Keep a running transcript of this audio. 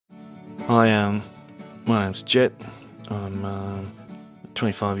Hi, my name's Jet. I'm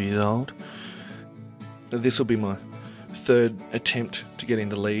 25 years old. This will be my third attempt to get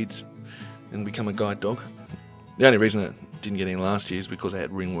into Leeds and become a guide dog. The only reason I didn't get in last year is because I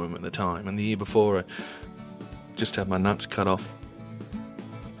had ringworm at the time, and the year before I just had my nuts cut off.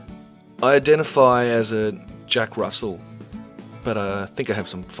 I identify as a Jack Russell, but I think I have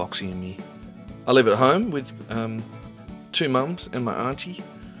some foxy in me. I live at home with two mums and my auntie.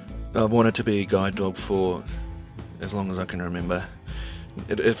 I've wanted to be a guide dog for as long as I can remember.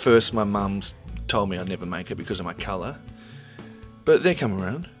 At first my mums told me I'd never make it because of my colour, but they come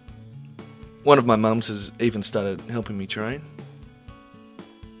around. One of my mums has even started helping me train.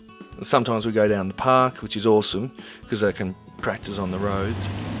 Sometimes we go down the park, which is awesome because I can practice on the roads.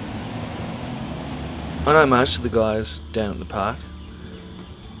 I know most of the guys down at the park.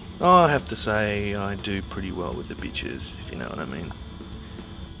 I have to say I do pretty well with the bitches, if you know what I mean.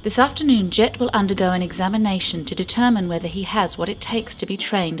 This afternoon, Jet will undergo an examination to determine whether he has what it takes to be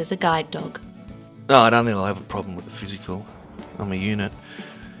trained as a guide dog. No, I don't think I'll have a problem with the physical. I'm a unit.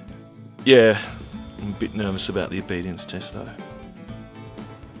 Yeah, I'm a bit nervous about the obedience test though.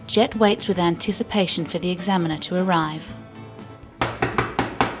 Jet waits with anticipation for the examiner to arrive.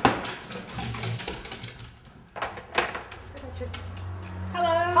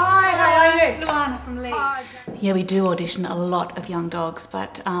 Yeah, we do audition a lot of young dogs,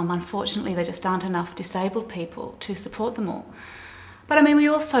 but unfortunately there just aren't enough disabled people to support them all. But I mean, we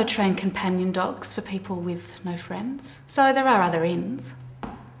also train companion dogs for people with no friends, so there are other ins.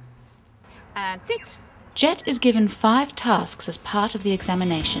 And sit. Jet is given 5 tasks as part of the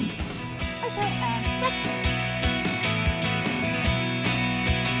examination. Okay, and look.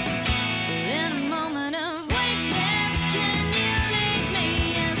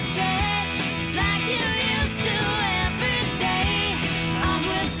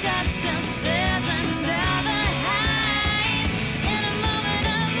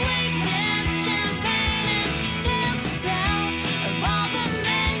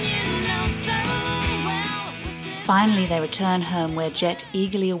 Finally, they return home where Jet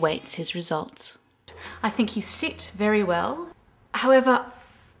eagerly awaits his results. I think you sit very well. However,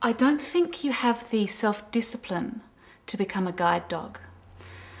 I don't think you have the self-discipline to become a guide dog.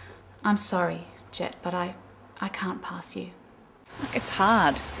 I'm sorry, Jet, but I can't pass you. It's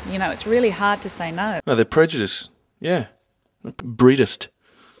hard. You know, it's really hard to say no. No, they're prejudiced. Yeah. Breedist.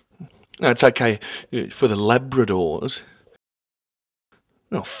 No, it's okay for the Labradors.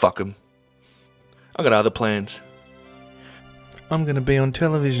 Oh, fuck them. I got other plans. I'm going to be on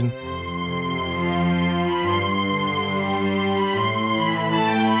television.